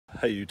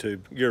Hey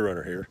YouTube, Gear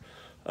Runner here.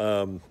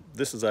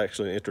 This is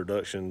actually an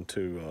introduction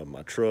to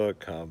my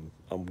truck.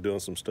 I'm doing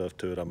some stuff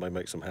to it. I may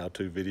make some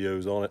how-to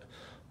videos on it.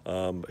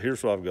 But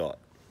here's what I've got.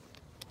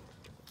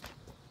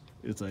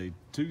 It's a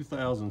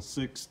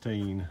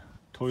 2016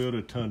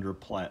 Toyota Tundra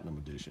Platinum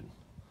Edition.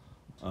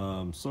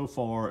 So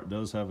far it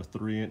does have a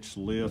 3-inch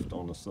lift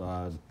on the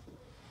side.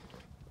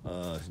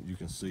 You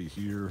can see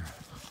here,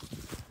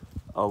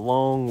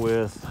 along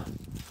with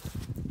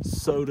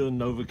Soda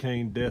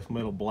Novocaine Death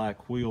Metal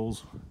black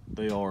wheels.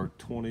 They are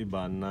 20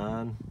 by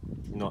 9.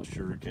 Not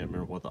sure, can't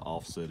remember what the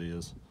offset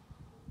is.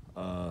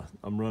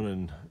 I'm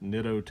running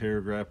Nitto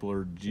Terra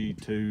Grappler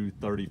G2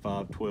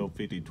 35 12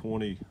 50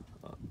 20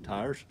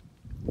 tires.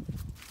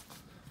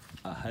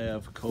 I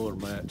have color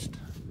matched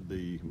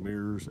the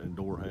mirrors and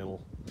door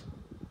handle.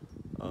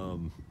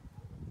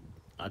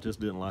 I just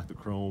didn't like the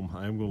chrome.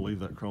 I am going to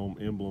leave that chrome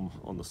emblem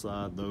on the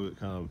side, though it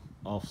kind of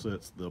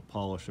offsets the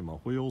polish in my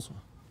wheels.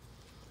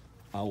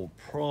 I will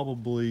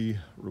probably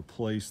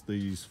replace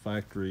these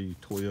factory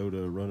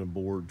Toyota running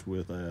boards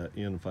with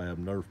N-Fab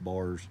Nerf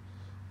bars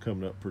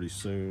coming up pretty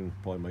soon.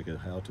 Probably make a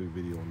how-to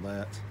video on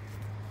that.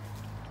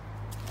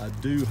 I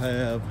do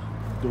have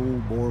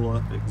dual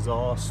Borla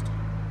exhaust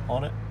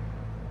on it.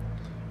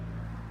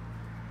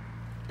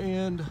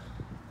 And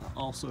I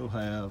also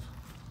have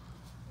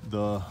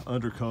the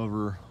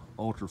undercover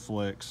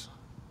Ultraflex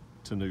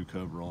tonneau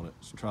cover on it.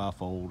 It's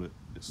tri-fold, it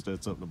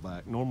sets up in the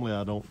back. Normally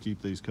I don't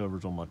keep these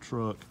covers on my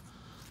truck,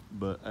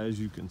 but as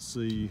you can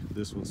see,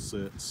 this one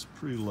sits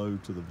pretty low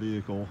to the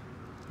vehicle,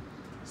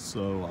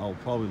 so I'll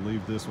probably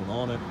leave this one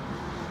on it.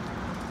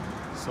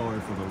 Sorry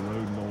for the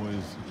road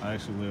noise. I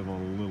actually live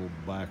on a little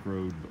back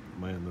road, but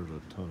man, there's a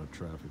ton of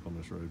traffic on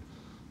this road.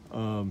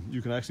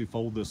 You can actually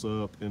fold this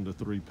up into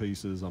 3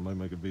 pieces. I may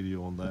make a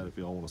video on that if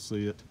y'all want to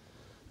see it.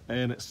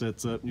 And it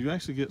sets up, you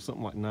actually get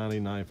something like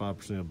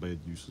 90-95% of bed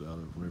use out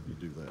of it whenever you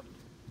do that.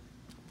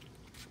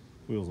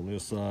 Wheels on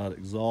this side,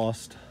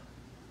 exhaust.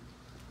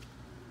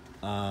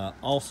 I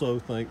also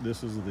think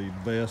this is the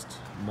best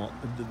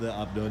that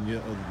I've done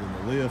yet other than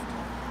the lift.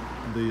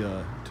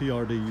 The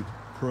TRD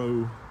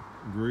Pro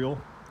grill.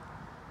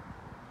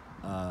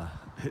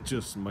 It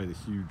just made a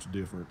huge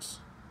difference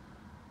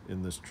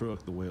in this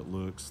truck, the way it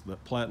looks.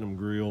 That Platinum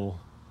grill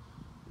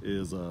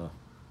is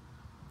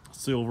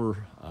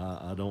silver.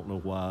 I don't know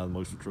why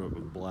most of the truck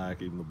was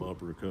black. Even the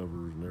bumper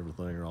covers and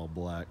everything are all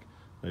black.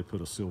 They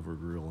put a silver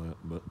grill in it,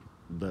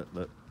 but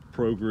that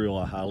Pro grill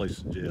I highly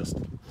suggest.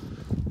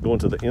 Going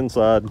to the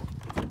inside,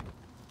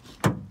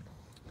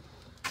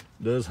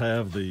 does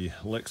have the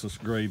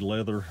Lexus grade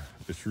leather.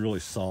 It's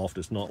really soft.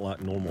 It's not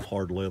like normal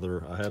hard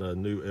leather. I had a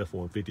new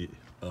F-150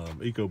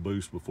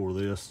 EcoBoost before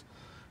this,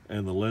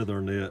 and the leather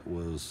in it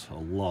was a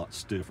lot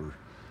stiffer.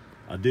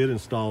 I did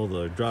install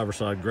the driver's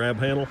side grab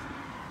handle.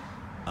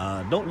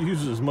 I don't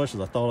use it as much as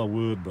I thought I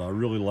would, but I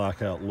really like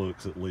how it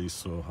looks at least,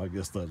 so I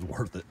guess that's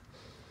worth it.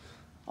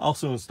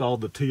 Also installed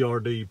the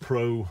TRD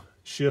Pro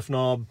shift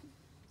knob.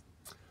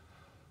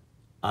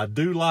 I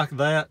do like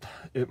that.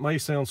 It may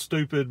sound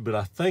stupid, but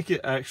I think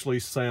it actually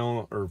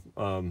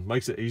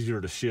makes it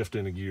easier to shift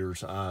into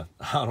gears. I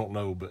don't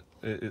know, but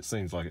it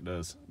seems like it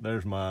does.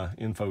 There's my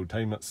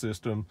infotainment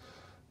system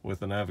with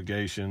the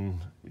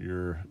navigation,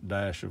 your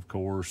dash, of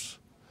course.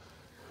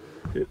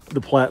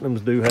 The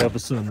Platinums do have a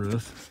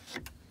sunroof,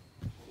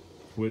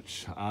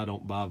 which I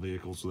don't buy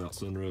vehicles without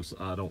sunroofs.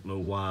 I don't know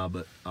why,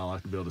 but I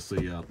like to be able to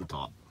see out the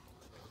top.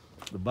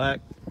 The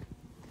back,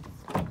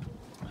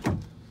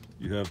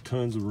 you have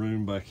tons of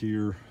room back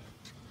here.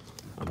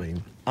 I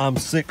mean, I'm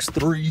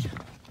 6'3",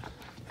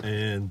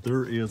 and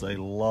there is a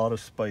lot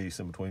of space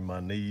in between my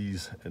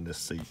knees and this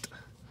seat.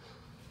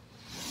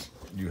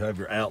 You have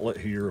your outlet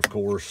here, of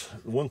course.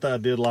 One thing I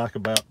did like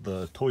about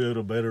the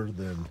Toyota better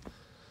than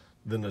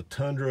the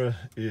Tundra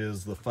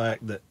is the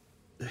fact that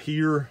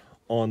here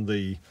on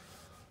the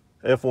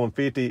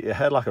F-150, it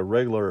had like a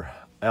regular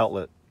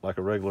outlet, like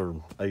a regular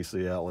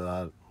AC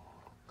outlet.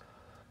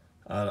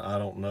 I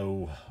don't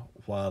know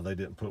why they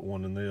didn't put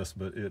one in this,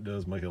 but it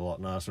does make it a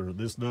lot nicer.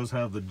 This does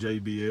have the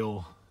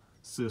JBL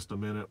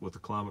system in it with the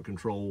climate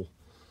control.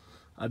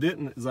 I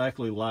didn't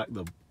exactly like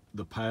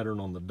the pattern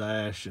on the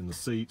dash and the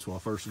seats when I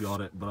first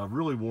got it, but I've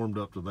really warmed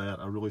up to that.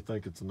 I really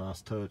think it's a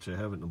nice touch. I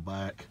have it in the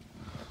back.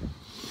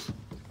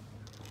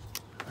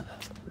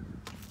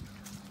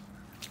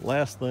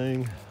 Last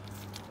thing,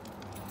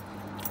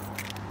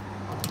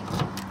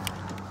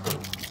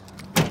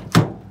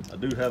 I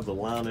do have the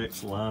Line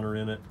X liner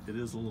in it. It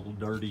is a little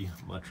dirty.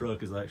 My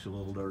truck is actually a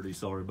little dirty.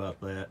 Sorry about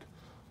that.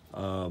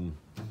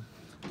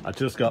 I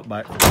just got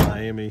back from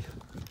Miami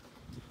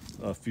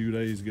a few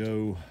days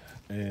ago,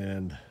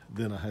 and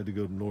then I had to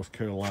go to North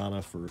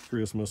Carolina for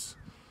Christmas.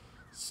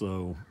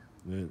 So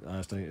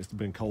I think it's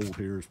been cold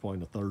here. It's probably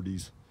in the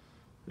 30s.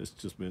 It's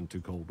just been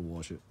too cold to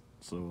wash it.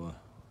 So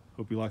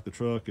hope you like the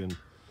truck, and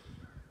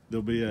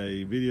there'll be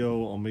a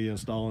video on me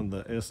installing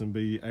the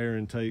S&B air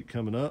intake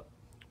coming up,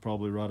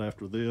 probably right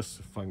after this,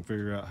 if I can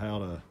figure out how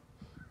to,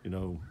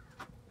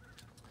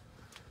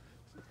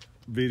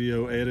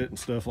 video edit and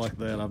stuff like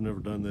that. I've never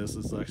done this.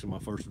 This is actually my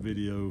first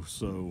video,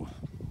 so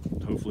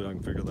hopefully I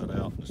can figure that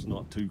out. It's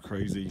not too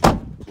crazy.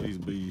 Please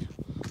be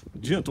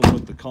gentle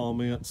with the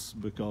comments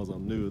because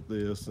I'm new at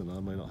this and I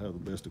may not have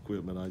the best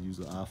equipment. I use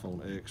the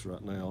iPhone X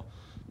right now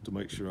to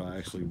make sure I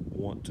actually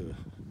want to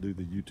do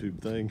the YouTube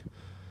thing.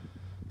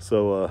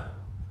 So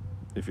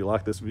if you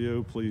like this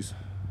video, please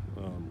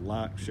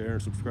like, share,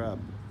 and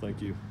subscribe.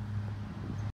 Thank you.